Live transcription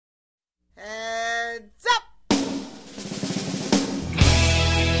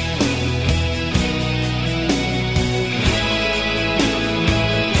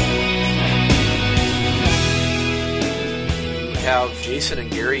Jason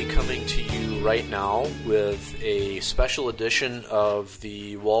and Garry coming to you right now with a special edition of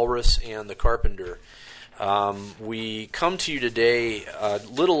the Walrus and the Carpenter. We come to you today a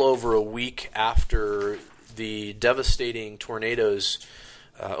little over a week after the devastating tornadoes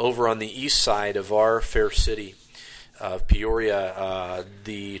over on the east side of our fair city of Peoria.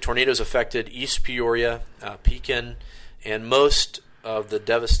 The tornadoes affected East Peoria, Pekin, and most of the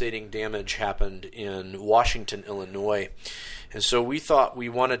devastating damage happened in Washington, Illinois. And so we thought we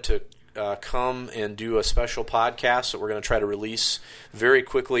wanted to come and do a special podcast that we're going to try to release very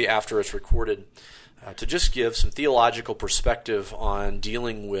quickly after it's recorded to just give some theological perspective on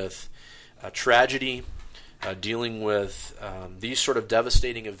dealing with tragedy, dealing with these sort of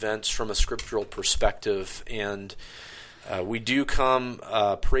devastating events from a scriptural perspective. And we do come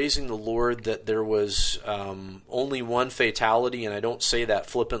praising the Lord that there was only one fatality, and I don't say that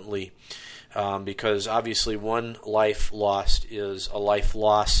flippantly, because obviously one life lost is a life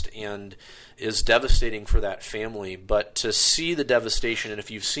lost and is devastating for that family. But to see the devastation, and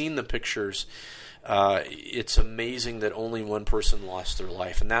if you've seen the pictures, it's amazing that only one person lost their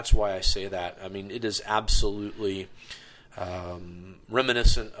life, and that's why I say that. I mean, it is absolutely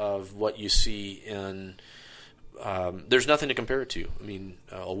reminiscent of what you see in there's nothing to compare it to. I mean,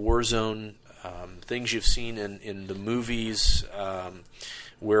 a war zone, things you've seen in the movies,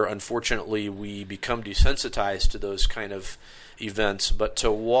 where unfortunately we become desensitized to those kind of events. But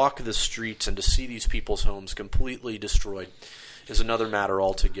to walk the streets and to see these people's homes completely destroyed is another matter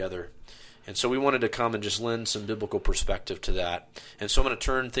altogether. And so we wanted to come and just lend some biblical perspective to that. And so I'm going to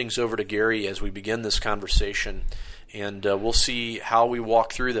turn things over to Garry as we begin this conversation, and we'll see how we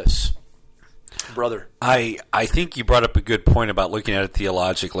walk through this. Brother. I think you brought up a good point about looking at it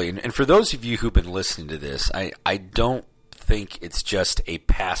theologically. And for those of you who've been listening to this, I don't think it's just a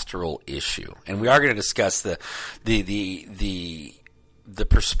pastoral issue. And we are going to discuss the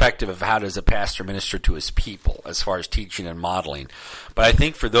perspective of how does a pastor minister to his people as far as teaching and modeling. But I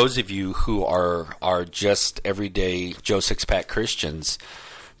think for those of you who are just everyday Joe Sixpack Christians,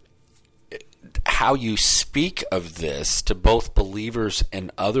 how you speak of this to both believers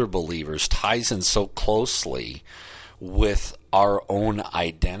and other believers ties in so closely with our own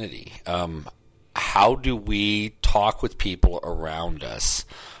identity. How do we talk with people around us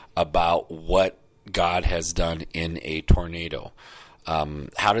about what God has done in a tornado?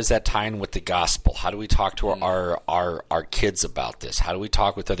 How does that tie in with the gospel? How do we talk to our kids about this? How do we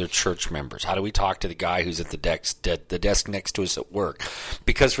talk with other church members? How do we talk to the guy who's at the desk next to us at work?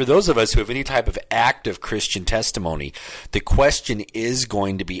 Because for those of us who have any type of active Christian testimony, the question is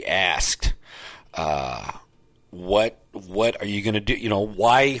going to be asked, what are you going to do? You know,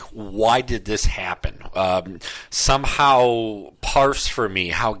 why did this happen? Somehow parse for me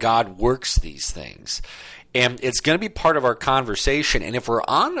how God works these things. And it's going to be part of our conversation. And if we're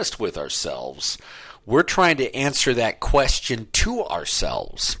honest with ourselves, we're trying to answer that question to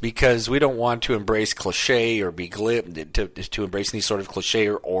ourselves, because we don't want to embrace cliche or be glib, to embrace any sort of cliche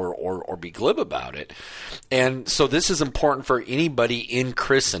or be glib about it. And so this is important for anybody in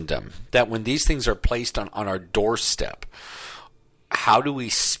Christendom, that when these things are placed on our doorstep, how do we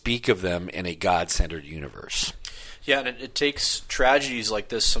speak of them in a God-centered universe? Yeah, and it takes tragedies like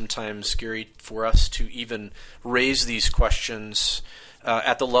this sometimes, Garry, for us to even raise these questions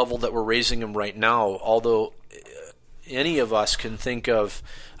at the level that we're raising them right now, although any of us can think of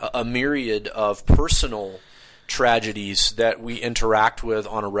a myriad of personal tragedies that we interact with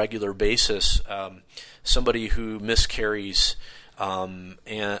on a regular basis. Somebody who miscarries and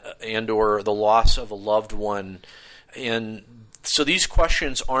or the loss of a loved one. And so these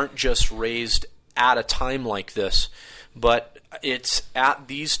questions aren't just raised at a time like this, but it's at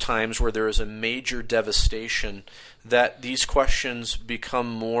these times where there is a major devastation that these questions become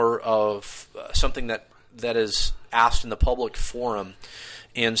more of something that is asked in the public forum.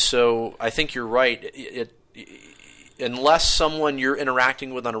 And so I think you're right. Unless someone you're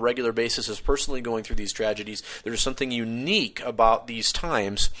interacting with on a regular basis is personally going through these tragedies, there's something unique about these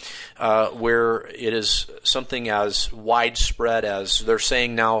times where it is something as widespread as they're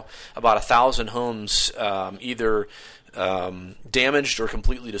saying now about 1,000 homes either damaged or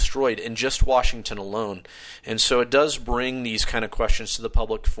completely destroyed in just Washington alone. And so it does bring these kind of questions to the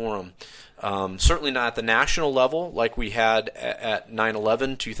public forum. Certainly not at the national level like we had at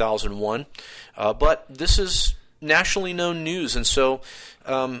 9/11, 2001, but this is nationally known news, and so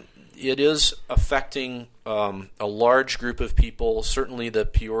it is affecting a large group of people, certainly the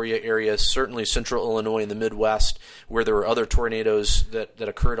Peoria area, certainly central Illinois and the Midwest, where there were other tornadoes that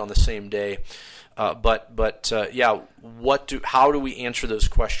occurred on the same day. How do we answer those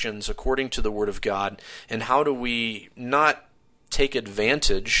questions according to the Word of God, and how do we not take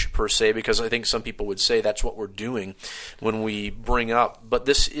advantage per se, because I think some people would say that's what we're doing when we bring up, but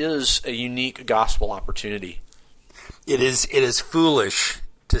this is a unique gospel opportunity. It is foolish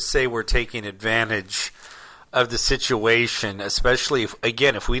to say we're taking advantage of the situation, especially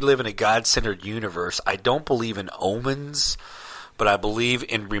if we live in a God-centered universe. I don't believe in omens, but I believe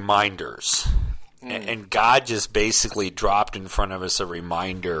in reminders. And God just basically dropped in front of us a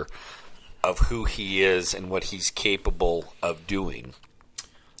reminder of who He is and what He's capable of doing.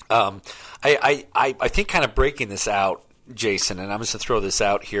 I think, kind of breaking this out, Jason, and I'm just going to throw this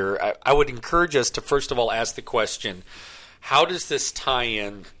out here, I would encourage us to first of all ask the question, how does this tie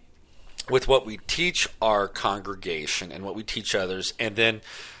in with what we teach our congregation and what we teach others? And then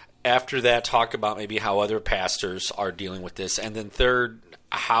after that, talk about maybe how other pastors are dealing with this. And then third,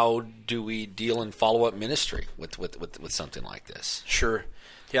 how do we deal in follow-up ministry with something like this? Sure.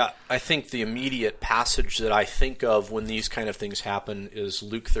 Yeah, I think the immediate passage that I think of when these kind of things happen is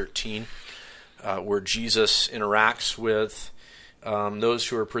Luke 13, where Jesus interacts with those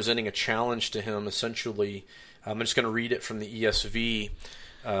who are presenting a challenge to Him. Essentially, I'm just going to read it from the ESV.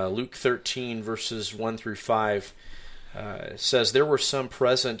 Luke 13, verses 1 through 5. Says, "There were some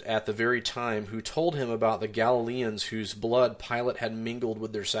present at the very time who told him about the Galileans whose blood Pilate had mingled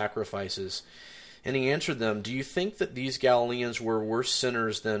with their sacrifices. And he answered them, 'Do you think that these Galileans were worse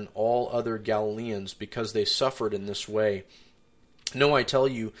sinners than all other Galileans because they suffered in this way? No, I tell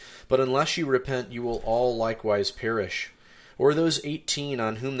you, but unless you repent, you will all likewise perish. Or those 18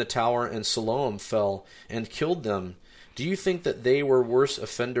 on whom the tower in Siloam fell and killed them, do you think that they were worse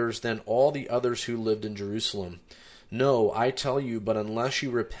offenders than all the others who lived in Jerusalem? No, I tell you, but unless you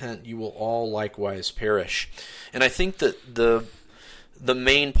repent, you will all likewise perish.'" And I think that the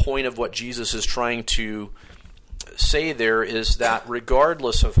main point of what Jesus is trying to say there is that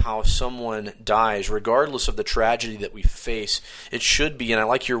regardless of how someone dies, regardless of the tragedy that we face, it should be, and I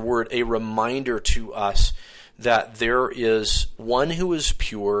like your word, a reminder to us that there is one who is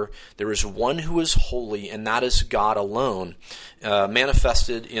pure, there is one who is holy, and that is God alone,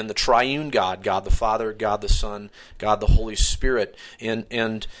 manifested in the triune God, God the Father, God the Son, God the Holy Spirit.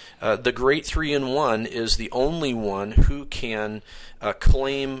 And the great three-in-one is the only one who can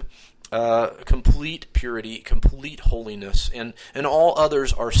claim complete purity, complete holiness, and all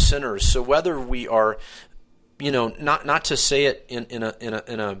others are sinners. So whether we are, not to say it in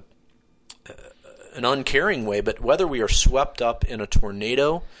an uncaring way, but whether we are swept up in a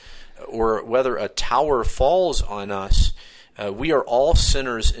tornado or whether a tower falls on us, we are all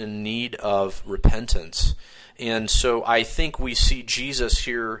sinners in need of repentance. And so I think we see Jesus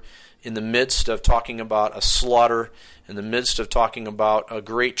here in the midst of talking about a slaughter, in the midst of talking about a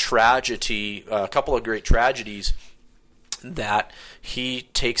great tragedy, a couple of great tragedies, that He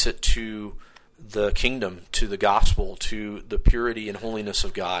takes it to the kingdom, to the gospel, to the purity and holiness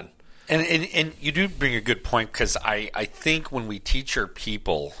of God. And you do bring a good point, because I think when we teach our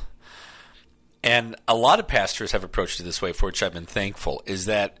people, and a lot of pastors have approached it this way, for which I've been thankful, is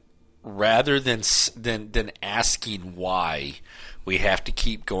that rather than asking why, we have to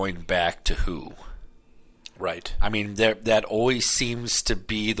keep going back to who. Right. I mean, that always seems to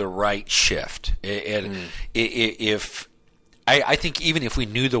be the right shift. If I think even if we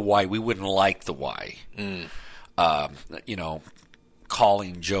knew the why, we wouldn't like the why.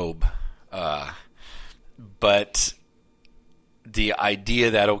 Calling Job. But the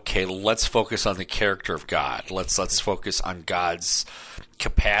idea that, okay, let's focus on the character of God. Let's focus on God's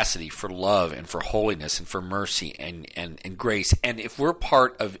capacity for love and for holiness and for mercy and grace. And if we're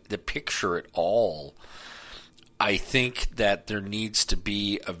part of the picture at all, I think that there needs to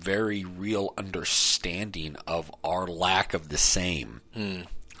be a very real understanding of our lack of the same.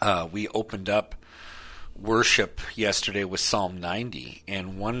 We opened up worship yesterday with Psalm 90,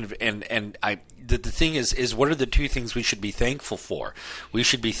 and the thing is what are the two things we should be thankful for? We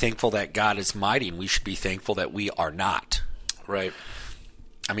should be thankful that God is mighty, and we should be thankful that we are not. Right.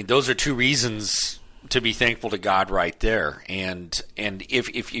 I mean, those are two reasons to be thankful to God right there. And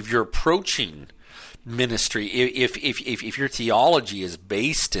if you're approaching ministry, if your theology is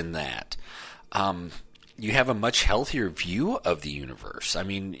based in that, you have a much healthier view of the universe. I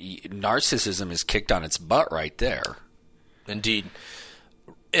mean, narcissism is kicked on its butt right there. Indeed.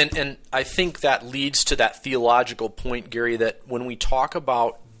 And I think that leads to that theological point, Gary, that when we talk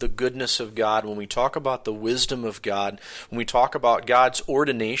about the goodness of God, when we talk about the wisdom of God, when we talk about God's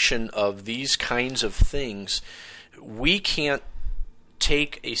ordination of these kinds of things, we can't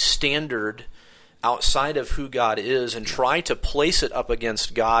take a standard outside of who God is and try to place it up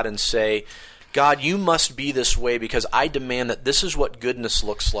against God and say, God, you must be this way because I demand that this is what goodness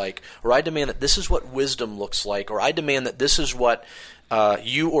looks like, or I demand that this is what wisdom looks like, or I demand that this is what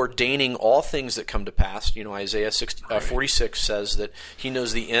you ordaining all things that come to pass. Isaiah 46 says that he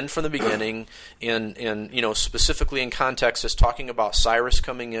knows the end from the beginning, and specifically in context is talking about Cyrus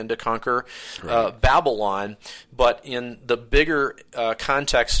coming in to conquer Babylon, but in the bigger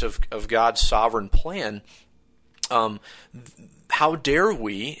context of God's sovereign plan, how dare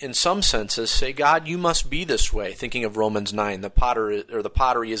we, in some senses, say, God, you must be this way? Thinking of Romans 9, the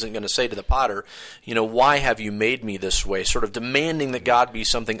pottery isn't going to say to the potter, why have you made me this way? Sort of demanding that God be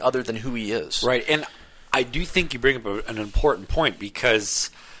something other than who he is. Right, and I do think you bring up an important point,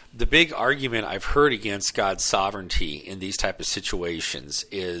 because the big argument I've heard against God's sovereignty in these type of situations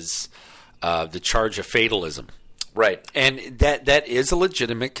is the charge of fatalism. Right. And that is a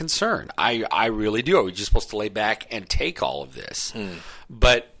legitimate concern. I really do. Are we just supposed to lay back and take all of this?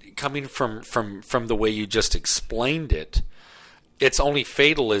 But coming from the way you just explained it, it's only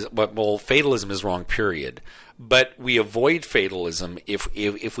fatalism. Well, fatalism is wrong, period. But we avoid fatalism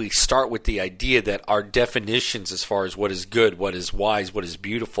if we start with the idea that our definitions as far as what is good, what is wise, what is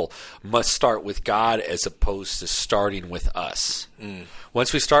beautiful must start with God as opposed to starting with us.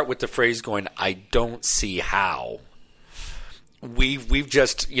 Once we start with the phrase going, I don't see how, we've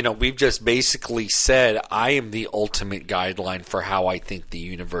just basically said I am the ultimate guideline for how I think the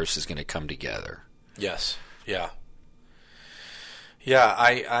universe is going to come together. Yes. Yeah. Yeah,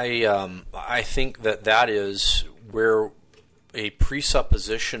 I think that is where a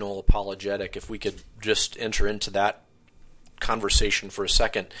presuppositional apologetic, if we could just enter into that conversation for a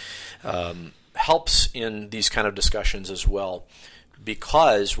second, helps in these kind of discussions as well.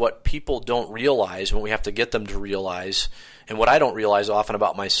 Because what people don't realize, what we have to get them to realize, and what I don't realize often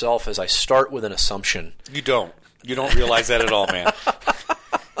about myself, is I start with an assumption. You don't realize that at all, man.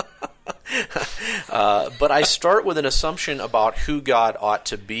 But I start with an assumption about who God ought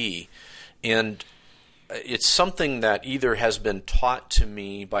to be, and it's something that either has been taught to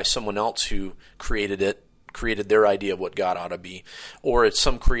me by someone else who created their idea of what God ought to be, or it's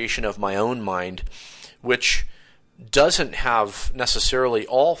some creation of my own mind, which doesn't have necessarily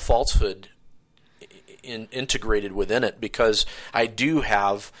all falsehood integrated within it, because I do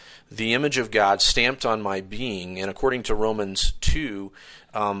have the image of God stamped on my being, and according to Romans 2,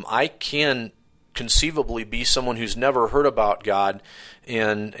 I can conceivably be someone who's never heard about God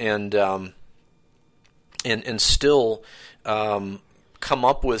and still come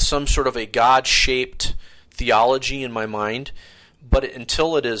up with some sort of a God-shaped theology in my mind. But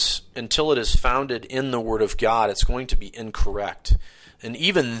until it is founded in the Word of God, it's going to be incorrect. And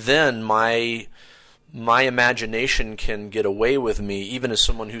even then, my imagination can get away with me, even as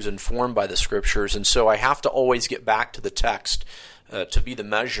someone who's informed by the Scriptures. And so I have to always get back to the text to be the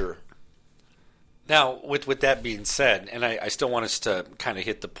measure. Now, with that being said, and I still want us to kind of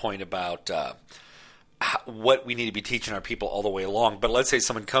hit the point about what we need to be teaching our people all the way along. But let's say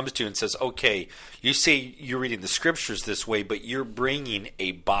someone comes to you and says, okay, you say you're reading the Scriptures this way, but you're bringing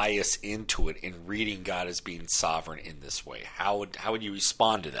a bias into it and reading God as being sovereign in this way. How would you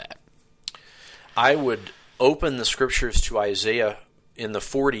respond to that? I would open the Scriptures to Isaiah in the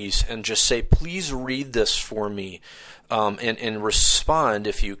 40s and just say, please read this for me, and respond,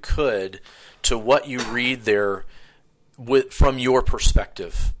 if you could, to what you read there from your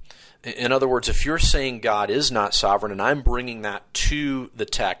perspective. In other words, if you're saying God is not sovereign and I'm bringing that to the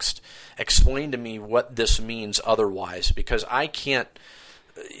text, explain to me what this means otherwise, because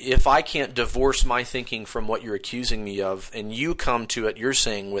if I can't divorce my thinking from what you're accusing me of, and you come to it, you're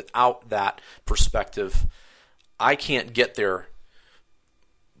saying, without that perspective, I can't get there.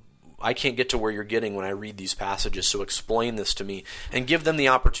 I can't get to where you're getting when I read these passages, so explain this to me, and give them the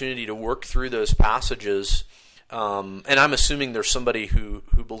opportunity to work through those passages. And I'm assuming there's somebody who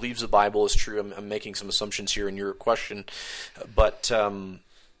believes the Bible is true. I'm making some assumptions here in your question, but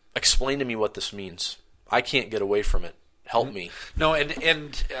explain to me what this means. I can't get away from it. Help me. No,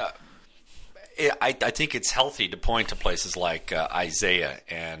 and I think it's healthy to point to places like Isaiah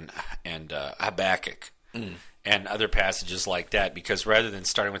and Habakkuk and other passages like that, because rather than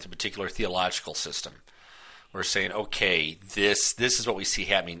starting with a particular theological system, we're saying, okay, this is what we see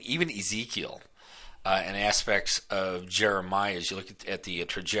happening. Even Ezekiel. And aspects of Jeremiah, as you look at the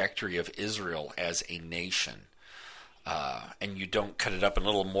trajectory of Israel as a nation, and you don't cut it up in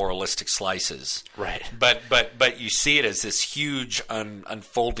little moralistic slices, right? But you see it as this huge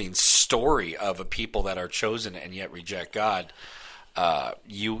unfolding story of a people that are chosen and yet reject God.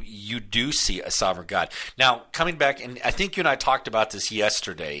 You do see a sovereign God. Now, coming back, and I think you and I talked about this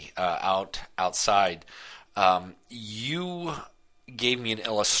yesterday outside. You gave me an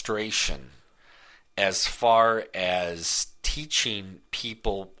illustration as far as teaching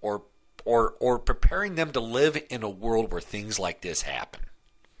people or preparing them to live in a world where things like this happen.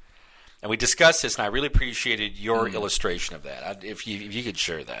 And we discussed this, and I really appreciated your illustration of that. If you could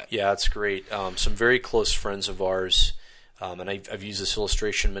share that. Yeah, that's great. Some very close friends of ours, and I've used this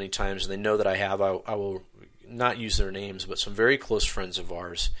illustration many times, and they know that I have. I will not use their names, but some very close friends of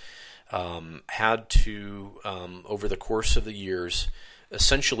ours had to, over the course of the years,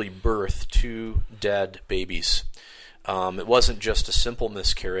 essentially birth 2 dead babies. It wasn't just a simple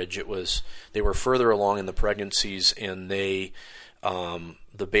miscarriage. They were further along in the pregnancies, and the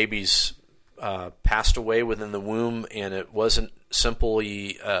babies passed away within the womb, and it wasn't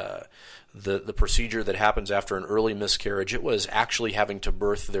simply the procedure that happens after an early miscarriage. It was actually having to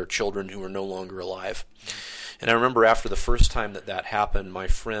birth their children who were no longer alive. And I remember after the first time that happened, my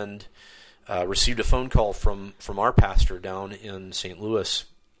friend received a phone call from our pastor down in St. Louis,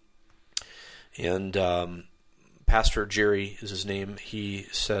 and Pastor Jerry is his name. He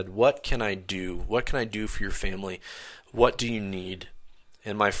said, "What can I do? What can I do for your family? What do you need?"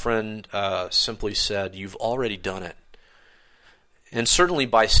 And my friend simply said, "You've already done it." And certainly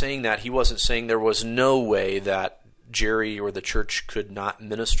by saying that, he wasn't saying there was no way that Jerry or the church could not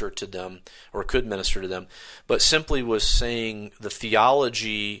minister to them or could minister to them, but simply was saying the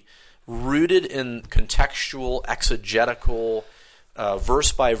theology rooted in contextual, exegetical,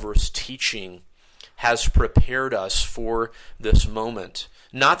 verse-by-verse teaching has prepared us for this moment.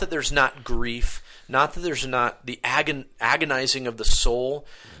 Not that there's not grief, not that there's not the agonizing of the soul,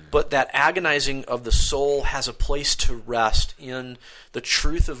 but that agonizing of the soul has a place to rest in the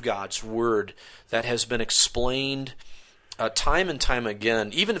truth of God's Word that has been explained time and time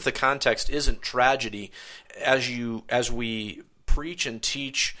again. Even if the context isn't tragedy, as we preach and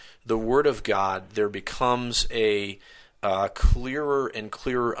teach the Word of God, there becomes a clearer and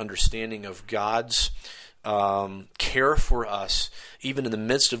clearer understanding of God's care for us, even in the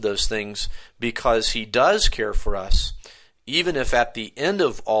midst of those things, because He does care for us, even if at the end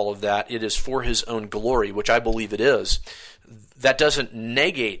of all of that it is for His own glory, which I believe it is. That doesn't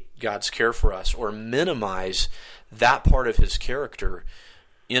negate God's care for us or minimize that part of His character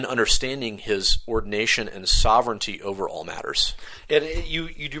in understanding His ordination and sovereignty over all matters. And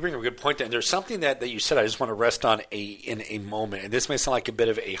you do bring a good point there. And there's something that you said I just want to rest on in a moment. And this may sound like a bit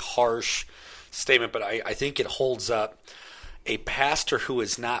of a harsh statement, but I think it holds up. A pastor who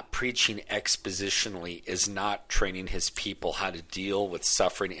is not preaching expositionally is not training his people how to deal with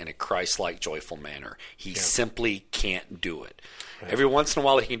suffering in a Christ-like, joyful manner. He simply can't do it. Right. Every once in a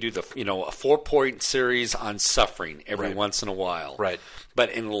while, he can do a 4-point series on suffering every once in a while. Right.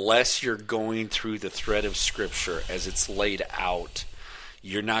 But unless you're going through the thread of Scripture as it's laid out,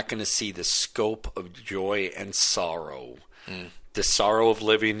 you're not going to see the scope of joy and sorrow. The sorrow of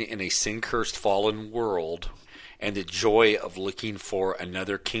living in a sin-cursed, fallen world, and the joy of looking for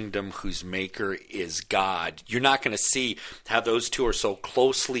another kingdom whose maker is God. You're not going to see how those two are so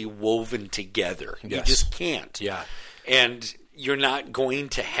closely woven together. Yes. You just can't. Yeah. And you're not going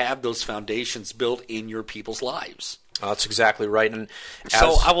to have those foundations built in your people's lives. That's exactly right. And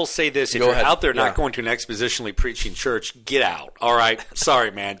so I will say this: if you're out there not going to an expositionally preaching church, get out. All right,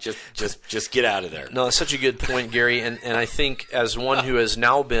 sorry, man, just get out of there. No, that's such a good point, Gary. And I think as one who has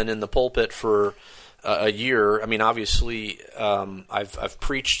now been in the pulpit for a year, I mean, obviously, I've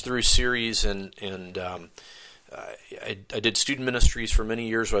preached through series, and I did student ministries for many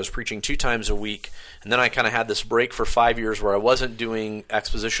years where I was preaching 2 times a week, and then I kind of had this break for 5 years where I wasn't doing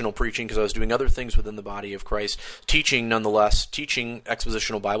expositional preaching because I was doing other things within the body of Christ, teaching nonetheless, teaching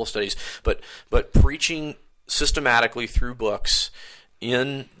expositional Bible studies, but preaching systematically through books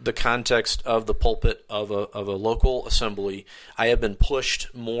in the context of the pulpit of a local assembly. I have been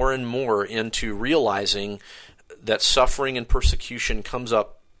pushed more and more into realizing that suffering and persecution comes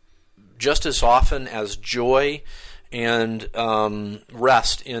up just as often as joy and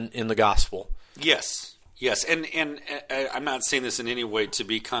rest in the gospel. Yes, and I'm not saying this in any way to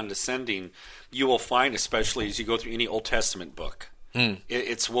be condescending. You will find, especially as you go through any Old Testament book,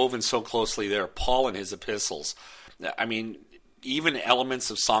 it's woven so closely there. Paul in his epistles, I mean, even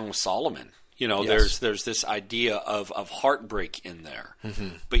elements of Song of Solomon. There's this idea of heartbreak in there.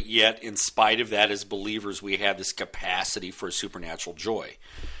 Mm-hmm. But yet, in spite of that, as believers, we have this capacity for supernatural joy.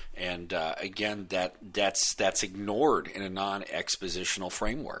 And again, that's ignored in a non-expositional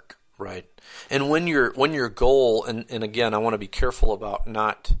framework. Right. And when your goal, and again, I want to be careful about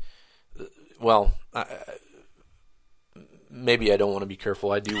not, maybe I don't want to be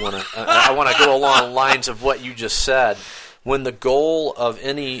careful. I do want to. I want to go along lines of what you just said. When the goal of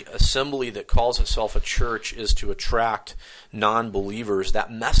any assembly that calls itself a church is to attract non-believers,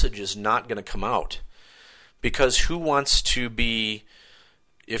 that message is not going to come out. Because who wants to be,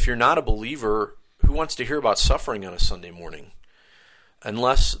 if you're not a believer, who wants to hear about suffering on a Sunday morning?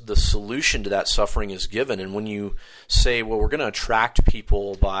 Unless the solution to that suffering is given. And when you say, well, we're going to attract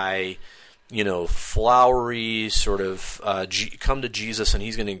people by, flowery sort of come to Jesus and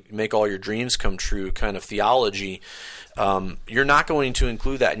he's going to make all your dreams come true kind of theology, you're not going to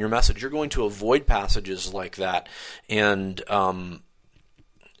include that in your message. You're going to avoid passages like that. And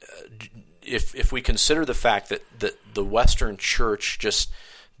if we consider the fact that the Western church just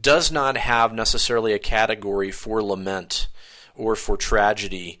does not have necessarily a category for lament or for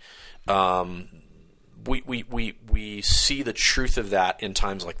tragedy, we see the truth of that in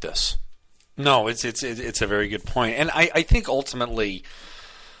times like this. No, it's a very good point. And I think ultimately,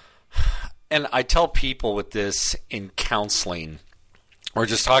 and I tell people with this in counseling or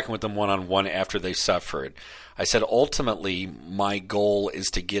just talking with them one-on-one after they suffered, I said ultimately my goal is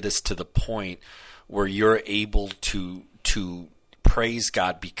to get us to the point where you're able to praise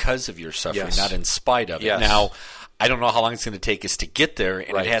God because of your suffering, yes. not in spite of it. Yes. Now, I don't know how long it's going to take us to get there,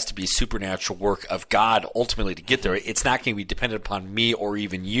 and right. It has to be supernatural work of God ultimately to get there. It's not going to be dependent upon me or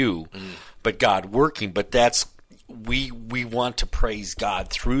even you, but God working. But that's we want to praise God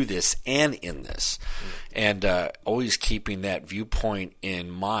through this and in this, and always keeping that viewpoint in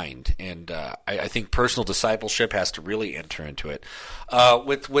mind. And I think personal discipleship has to really enter into it.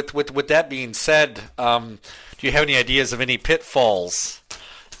 With that being said, do you have any ideas of any pitfalls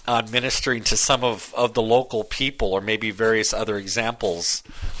on ministering to some of the local people, or maybe various other examples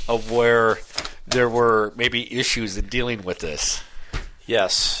of where there were maybe issues in dealing with this?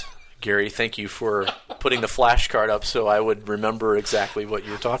 Yes, Gary, thank you for putting the flashcard up so I would remember exactly what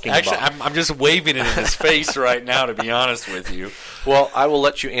you're talking about. Actually, I'm just waving it in his face right now, to be honest with you. Well, I will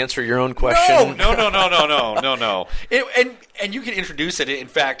let you answer your own question. No. And you can introduce it. In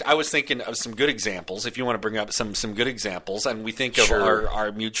fact, I was thinking of some good examples, if you want to bring up some good examples. And we think of sure.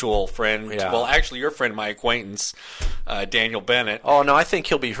 our mutual friend, yeah. Well, actually your friend, my acquaintance, Daniel Bennett. Oh, no, I think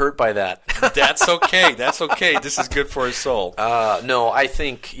he'll be hurt by that. That's okay. This is good for his soul. No, I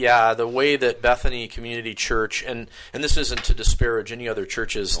think, the way that Bethany Community Church, and this isn't to disparage any other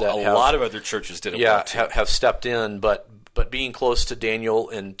churches that a lot of other churches did it well too. have stepped in, but being close to Daniel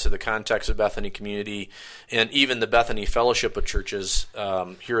and to the context of Bethany Community and even the Bethany Fellowship of Churches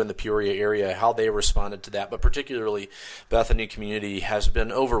here in the Peoria area, how they responded to that, but particularly Bethany Community has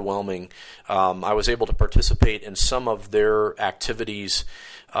been overwhelming. I was able to participate in some of their activities,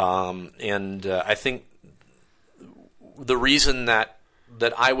 and I think the reason that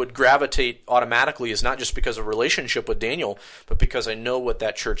I would gravitate automatically is not just because of relationship with Daniel, but because I know what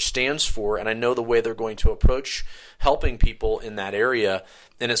that church stands for, and I know the way they're going to approach helping people in that area,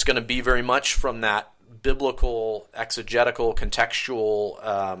 and it's going to be very much from that biblical, exegetical,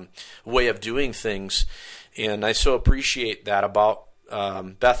 contextual way of doing things, and I so appreciate that about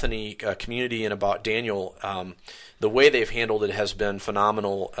Bethany Community and about Daniel. The way they've handled it has been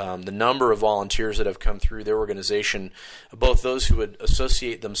phenomenal. The number of volunteers that have come through their organization, both those who would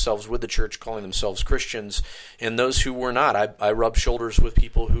associate themselves with the church, calling themselves Christians, and those who were not. I rubbed shoulders with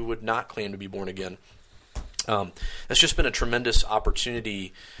people who would not claim to be born again. It's just been a tremendous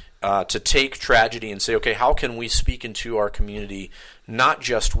opportunity to take tragedy and say, okay, how can we speak into our community, not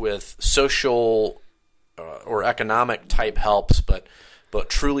just with social or economic type helps, but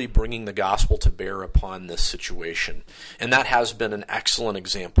truly bringing the gospel to bear upon this situation. And that has been an excellent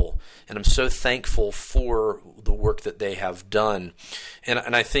example. And I'm so thankful for the work that they have done.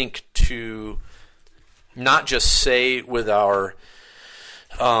 And I think to not just say with our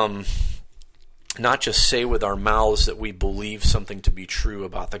mouths that we believe something to be true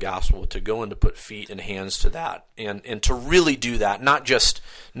about the gospel, to go and to put feet and hands to that, and to really do that, not just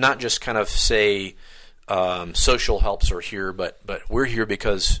kind of say social helps are here, but we're here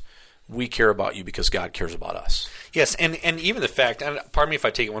because we care about you, because God cares about us. Yes, and even the fact, and pardon me if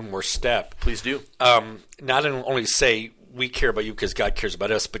I take it one more step. Please do. Not only say we care about you because God cares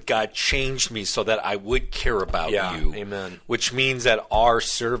about us, but God changed me so that I would care about you. Amen. Which means that our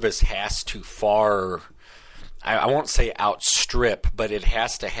service has to far, I won't say outstrip, but it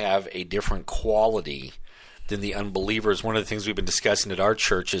has to have a different quality than the unbelievers. One of the things we've been discussing at our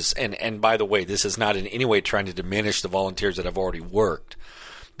church is, and by the way, this is not in any way trying to diminish the volunteers that have already worked,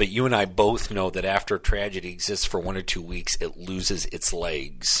 but you and I both know that after a tragedy exists for 1 or 2 weeks, it loses its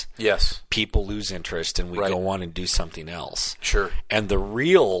legs. Yes. People lose interest, and we go on and do something else. Sure. And the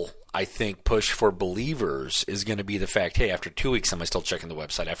real I think, push for believers is going to be the fact, hey, after 2 weeks, am I still checking the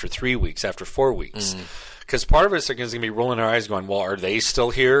website? After 3 weeks, after 4 weeks? Because part of us is going to be rolling our eyes going, well, are they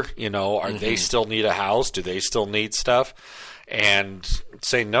still here? Are they still need a house? Do they still need stuff? And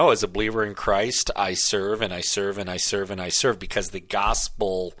say, no, as a believer in Christ, I serve and I serve and I serve and I serve because the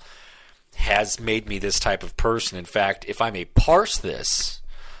gospel has made me this type of person. In fact, if I may parse this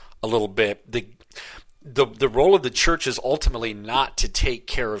a little bit, the role of the church is ultimately not to take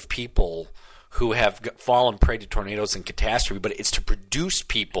care of people who have fallen prey to tornadoes and catastrophe, but it's to produce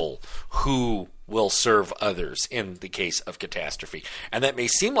people who will serve others in the case of catastrophe. And that may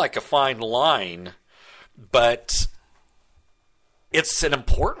seem like a fine line, but it's an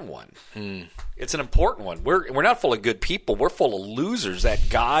important one. It's an important one. We're not full of good people. We're full of losers that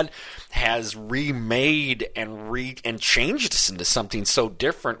God has remade and changed us into something so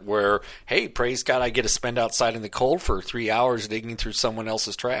different where, hey, praise God, I get to spend outside in the cold for 3 hours digging through someone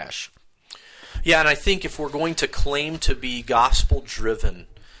else's trash. Yeah, and I think if we're going to claim to be gospel-driven,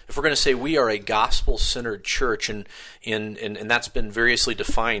 if we're going to say we are a gospel-centered church, and that's been variously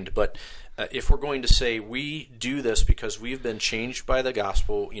defined, but if we're going to say we do this because we've been changed by the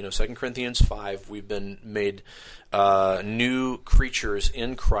gospel, 2 Corinthians 5, we've been made new creatures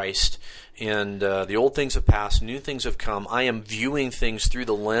in Christ, and the old things have passed, new things have come. I am viewing things through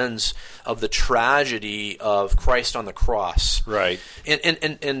the lens of the tragedy of Christ on the cross. Right.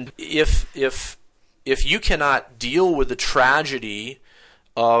 And if you cannot deal with the tragedy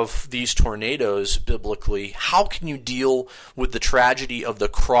of these tornadoes biblically, how can you deal with the tragedy of the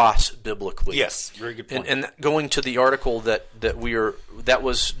cross biblically? Yes, very good point. And going to the article that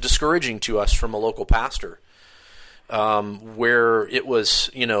was discouraging to us from a local pastor, where it was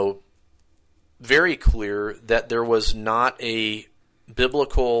very clear that there was not a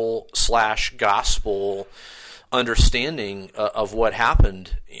biblical / gospel understanding of what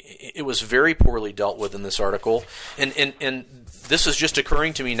happened. It was very poorly dealt with in this article, and this is just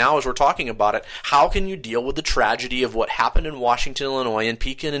occurring to me now as we're talking about it. How can you deal with the tragedy of what happened in Washington, Illinois, and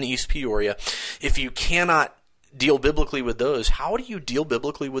Pekin and East Peoria if you cannot deal biblically with those? How do you deal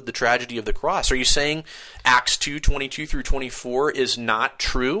biblically with the tragedy of the cross? Are you saying Acts 2:22 through 24 is not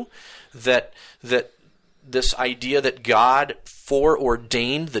true? That this idea that God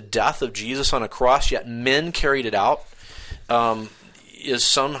foreordained the death of Jesus on a cross, yet men carried it out, is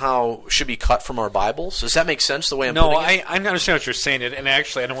somehow should be cut from our Bibles? Does that make sense the way I'm putting it? I understand what you're saying, and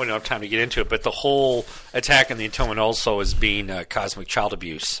actually I don't have time to get into it, but the whole attack on the atonement also is being cosmic child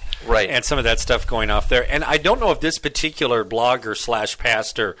abuse. Right. And some of that stuff going off there. And I don't know if this particular blogger /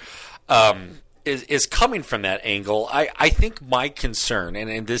 pastor is coming from that angle. I think my concern,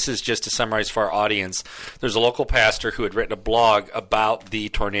 and this is just to summarize for our audience, there's a local pastor who had written a blog about the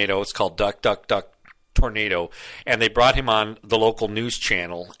tornado. It's called Duck, Duck, Duck Tornado, and they brought him on the local news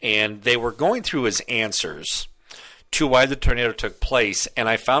channel, and they were going through his answers to why the tornado took place, and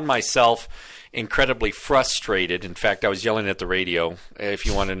I found myself incredibly frustrated. In fact, I was yelling at the radio, if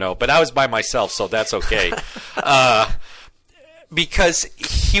you want to know, but I was by myself, so that's okay. Because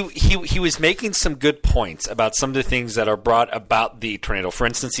he was making some good points about some of the things that are brought about the tornado. For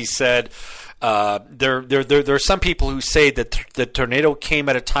instance, he said there are some people who say that the tornado came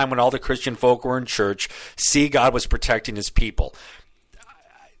at a time when all the Christian folk were in church. See, God was protecting his people.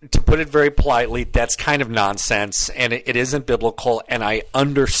 To put it very politely, that's kind of nonsense, and it isn't biblical, and I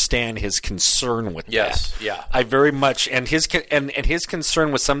understand his concern with that. Yes, yeah. I very much, and his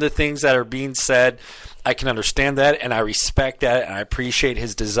concern with some of the things that are being said, I can understand that, and I respect that, and I appreciate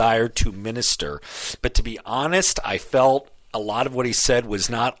his desire to minister. But to be honest, I felt a lot of what he said was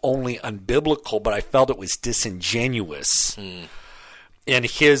not only unbiblical, but I felt it was disingenuous in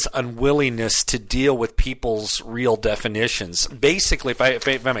his unwillingness to deal with people's real definitions. Basically,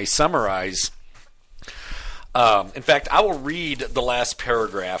 if I may summarize, in fact, I will read the last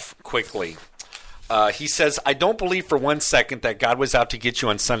paragraph quickly. He says, I don't believe for 1 second that God was out to get you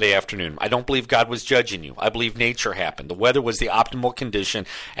on Sunday afternoon. I don't believe God was judging you. I believe nature happened. The weather was the optimal condition,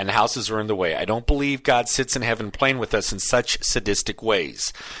 and the houses were in the way. I don't believe God sits in heaven playing with us in such sadistic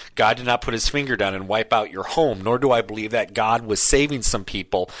ways. God did not put his finger down and wipe out your home, nor do I believe that God was saving some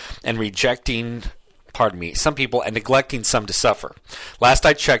people and rejecting some people and neglecting some to suffer. Last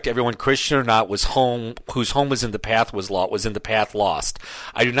I checked, everyone, Christian or not, whose home was in the path was in the path lost.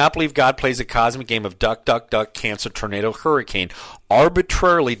 I do not believe God plays a cosmic game of duck, duck, duck, cancer, tornado, hurricane.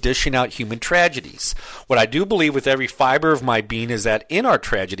 arbitrarily dishing out human tragedies. What I do believe with every fiber of my being is that in our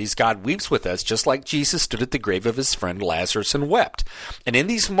tragedies, God weeps with us, just like Jesus stood at the grave of his friend Lazarus and wept. And in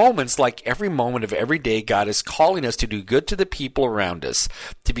these moments, like every moment of every day, God is calling us to do good to the people around us,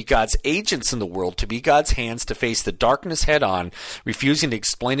 to be God's agents in the world, to be God's hands, to face the darkness head on, refusing to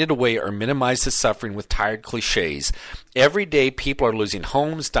explain it away or minimize the suffering with tired cliches. Every day, people are losing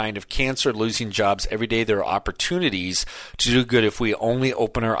homes, dying of cancer, losing jobs. Every day, there are opportunities to do good if we only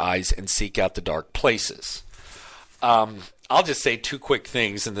open our eyes and seek out the dark places. I'll just say two quick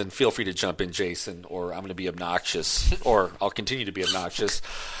things, and then feel free to jump in, Jason, or I'm going to be obnoxious, or I'll continue to be obnoxious.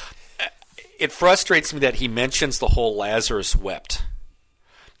 It frustrates me that he mentions the whole Lazarus wept,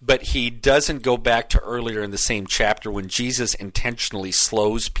 but he doesn't go back to earlier in the same chapter when Jesus intentionally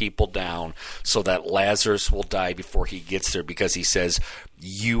slows people down so that Lazarus will die before he gets there, because he says,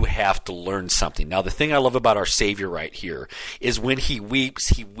 you have to learn something. Now, the thing I love about our Savior right here is when he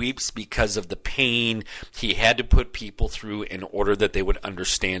weeps because of the pain he had to put people through in order that they would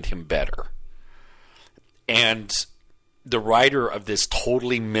understand him better. And the writer of this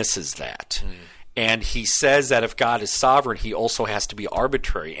totally misses that. And he says that if God is sovereign, he also has to be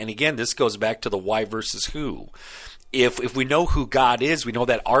arbitrary. And again, this goes back to the why versus who. If we know who God is, we know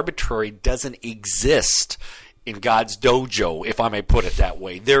that arbitrary doesn't exist in God's dojo, if I may put it that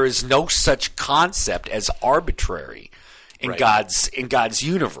way. There is no such concept as arbitrary in God's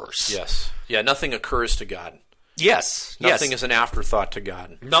universe. Yes. Yeah, nothing occurs to God. Yes. Nothing is an afterthought to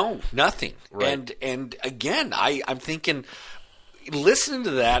God. No, nothing. Right. And again, I'm thinking, listening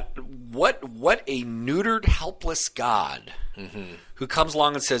to that, what a neutered, helpless God who comes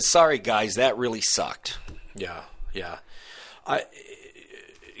along and says, sorry, guys, that really sucked. Yeah.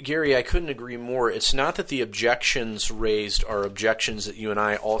 Gary, I couldn't agree more. It's not that the objections raised are objections that you and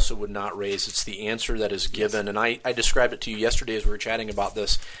I also would not raise. It's the answer that is given. And I described it to you yesterday as we were chatting about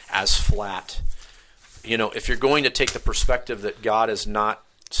this as flat. You know, if you're going to take the perspective that God is not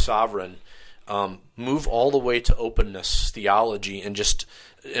sovereign, move all the way to openness theology and just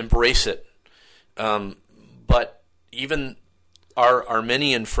embrace it. But even our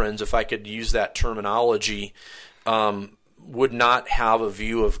Arminian friends, if I could use that terminology, would not have a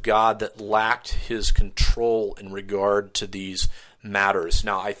view of God that lacked his control in regard to these matters.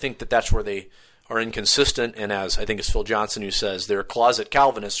 Now, I think that that's where they are inconsistent, and as I think it's Phil Johnson who says, they're closet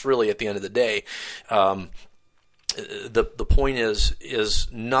Calvinists, really, at the end of the day. The point is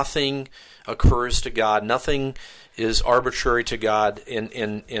nothing occurs to God, nothing is arbitrary to God,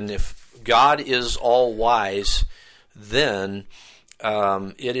 and if God is all-wise, then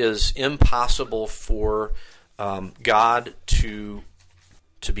it is impossible for God to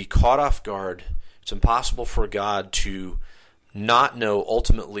be caught off guard. It's impossible for God to not know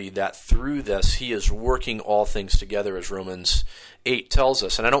ultimately that through this he is working all things together, as Romans 8 tells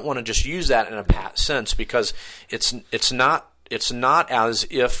us. And I don't want to just use that in a pat sense, because it's not as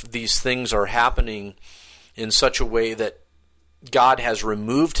if these things are happening in such a way that God has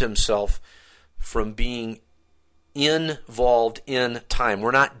removed himself from being involved in time.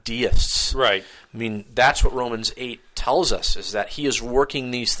 We're not deists. Right. I mean, that's what Romans 8 tells us, is that he is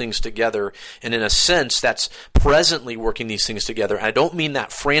working these things together, and in a sense, that's presently working these things together. I don't mean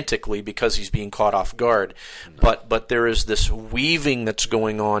that frantically because he's being caught off guard, but there is this weaving that's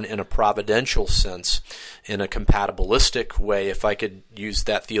going on in a providential sense, in a compatibilistic way, if I could use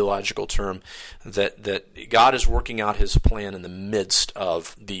that theological term, that God is working out his plan in the midst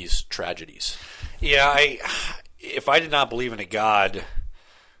of these tragedies. Yeah, if I did not believe in a God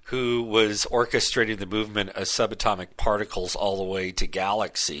who was orchestrating the movement of subatomic particles all the way to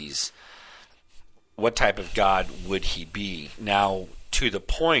galaxies, what type of God would he be? Now, to the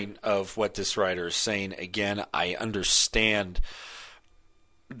point of what this writer is saying, again, I understand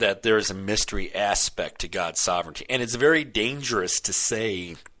that there is a mystery aspect to God's sovereignty. And it's very dangerous to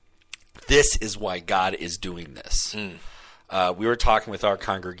say, this is why God is doing this. We were talking with our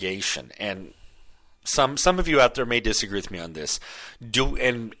congregation, and some of you out there may disagree with me on this. Do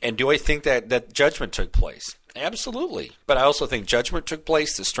I think that judgment took place? Absolutely. But I also think judgment took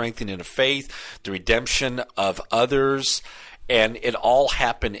place, the strengthening of faith, the redemption of others, and it all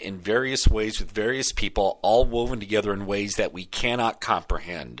happened in various ways with various people, all woven together in ways that we cannot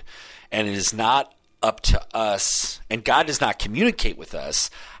comprehend. And it is not up to us, and God does not communicate with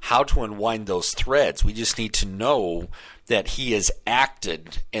us how to unwind those threads. We just need to know that he has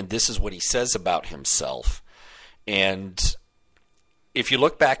acted, and this is what he says about himself. And if you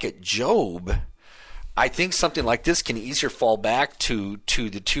look back at Job, I think something like this can easier fall back to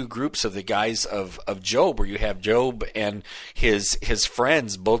the two groups of the guys of Job, where you have Job and his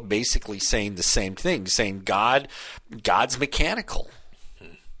friends both basically saying the same thing, saying God's mechanical.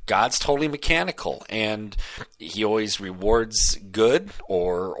 God's totally mechanical, and he always rewards good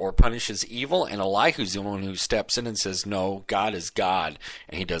or punishes evil, and Elihu's the one who steps in and says, no, God is God,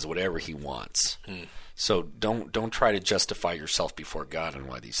 and he does whatever he wants. So don't try to justify yourself before God on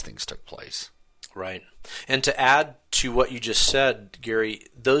why these things took place. Right. And to add to what you just said, Gary,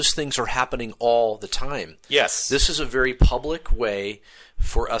 those things are happening all the time. Yes. This is a very public way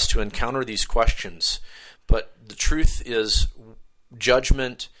for us to encounter these questions. But the truth is,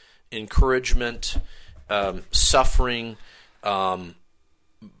 judgment, encouragement, suffering,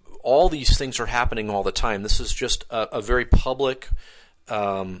 all these things are happening all the time. This is just a very public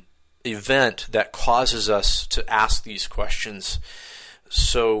event that causes us to ask these questions.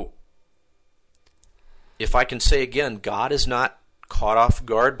 So, if I can say again, God is not caught off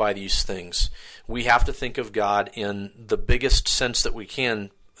guard by these things. We have to think of God in the biggest sense that we can,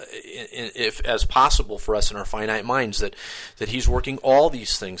 if as possible for us in our finite minds, that he's working all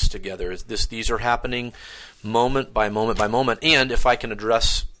these things together. These are happening moment by moment by moment. And if I can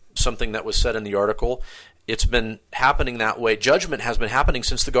address something that was said in the article, it's been happening that way. Judgment has been happening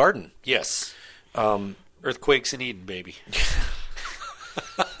since the garden. Yes. Earthquakes in Eden, baby.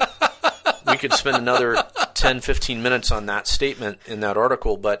 We could spend another 10, 15 minutes on that statement in that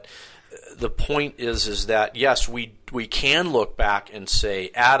article, but the point is that, yes, we can look back and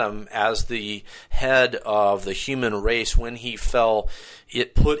say Adam, as the head of the human race, when he fell,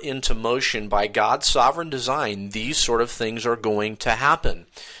 it put into motion by God's sovereign design, these sort of things are going to happen.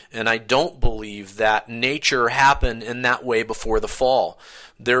 And I don't believe that nature happened in that way before the fall.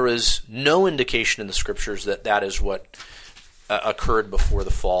 There is no indication in the Scriptures that that is what occurred before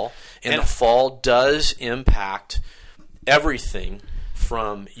the fall. And the fall does impact everything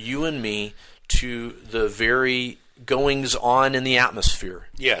from you and me to the very goings on in the atmosphere.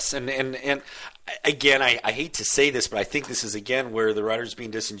 Yes, and again, I hate to say this, but I think this is again where the writer's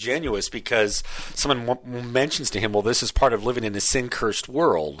being disingenuous, because someone mentions to him, well, this is part of living in a sin-cursed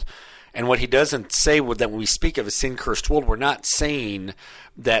world. And what he doesn't say, that when we speak of a sin-cursed world, we're not saying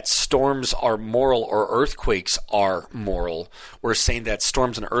that storms are moral or earthquakes are moral. We're saying that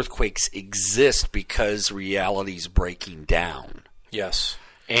storms and earthquakes exist because reality's breaking down. Yes.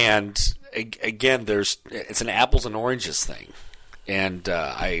 And again, it's an apples and oranges thing. And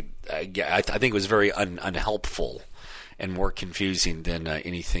I think it was very unhelpful and more confusing than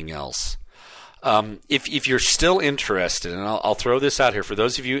anything else. If you're still interested, and I'll throw this out here, for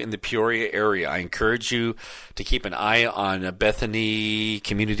those of you in the Peoria area, I encourage you to keep an eye on Bethany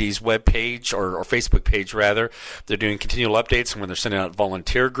Community's webpage, or Facebook page rather. They're doing continual updates, and when they're sending out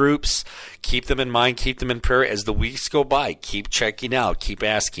volunteer groups, keep them in mind, keep them in prayer as the weeks go by. Keep checking out, keep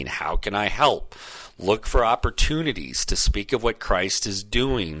asking, how can I help? Look for opportunities to speak of what Christ is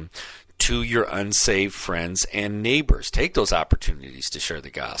doing to your unsaved friends and neighbors. Take those opportunities to share the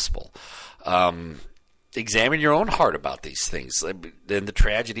gospel. Examine your own heart about these things and the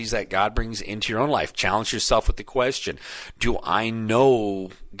tragedies that God brings into your own life. Challenge yourself with the question, do I know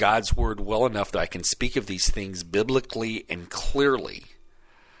God's word well enough that I can speak of these things biblically and clearly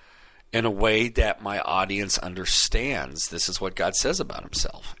in a way that my audience understands this is what God says about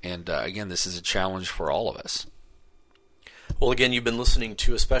himself? And again, this is a challenge for all of us. Well, again, you've been listening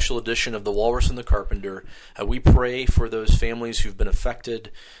to a special edition of The Walrus and the Carpenter. We pray for those families who've been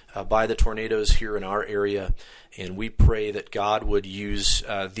affected by the tornadoes here in our area, and we pray that God would use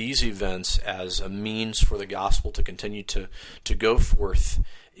these events as a means for the gospel to continue to go forth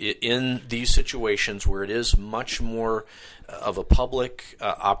in these situations where it is much more of a public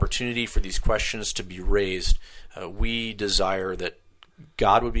opportunity for these questions to be raised. We desire that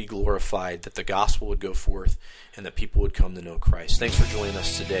God would be glorified, that the gospel would go forth, and that people would come to know Christ. Thanks for joining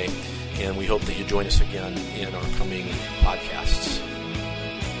us today, and we hope that you join us again in our coming podcasts.